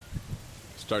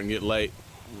starting to get late.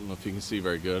 I don't know if you can see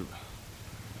very good.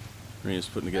 Rena's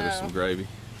putting together some gravy.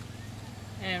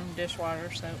 And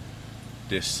dishwater soap.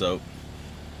 Dish soap,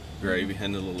 gravy,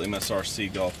 and a little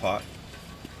MSRC golf pot.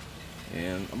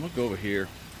 And I'm gonna go over here,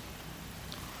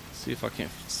 see if I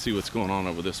can't see what's going on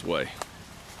over this way.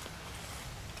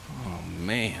 Oh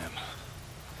man.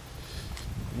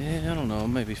 Yeah, I don't know,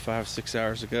 maybe 5 or 6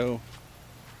 hours ago,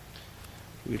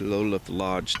 we loaded up the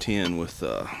Lodge 10 with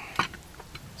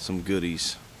some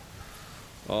goodies.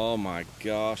 Oh my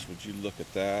gosh, would you look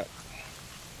at that?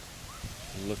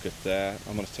 Look at that.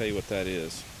 I'm going to tell you what that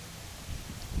is.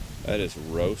 That is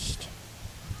roast.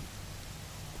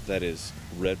 That is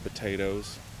red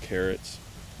potatoes, carrots,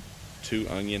 2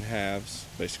 onion halves,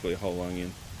 basically a whole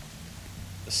onion,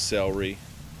 celery,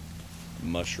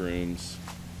 mushrooms.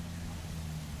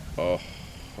 Oh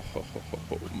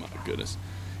my goodness.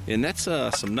 And that's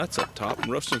some nuts up top.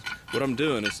 I'm roasting. What I'm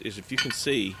doing is if you can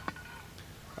see,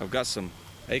 I've got some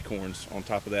acorns on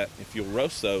top of that. If you'll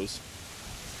roast those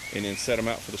and then set them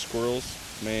out for the squirrels,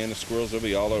 man, the squirrels will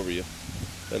be all over you.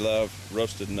 They love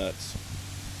roasted nuts.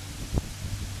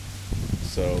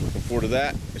 So looking forward to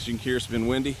that. As you can hear, it's been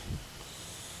windy.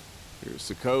 Here's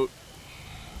the coat.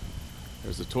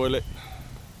 There's the toilet.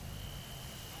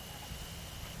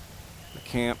 The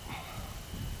camp.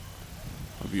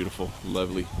 My beautiful,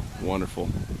 lovely, wonderful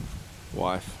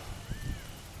wife.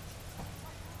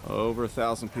 Over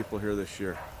 1,000 people here this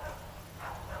year.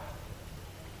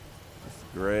 It's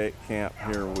a great camp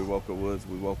here in Wewoka Woods,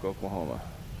 Wewoka, Oklahoma.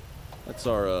 That's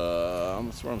our,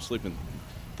 that's where I'm sleeping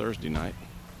Thursday night.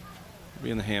 I'll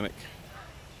be in the hammock.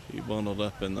 Be bundled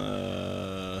up in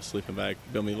the sleeping bag.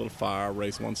 Build me a little fire,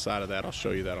 raise one side of that. I'll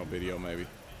show you that on video maybe.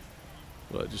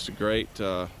 But just a great,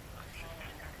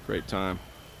 great time.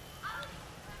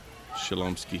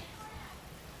 Shalomski.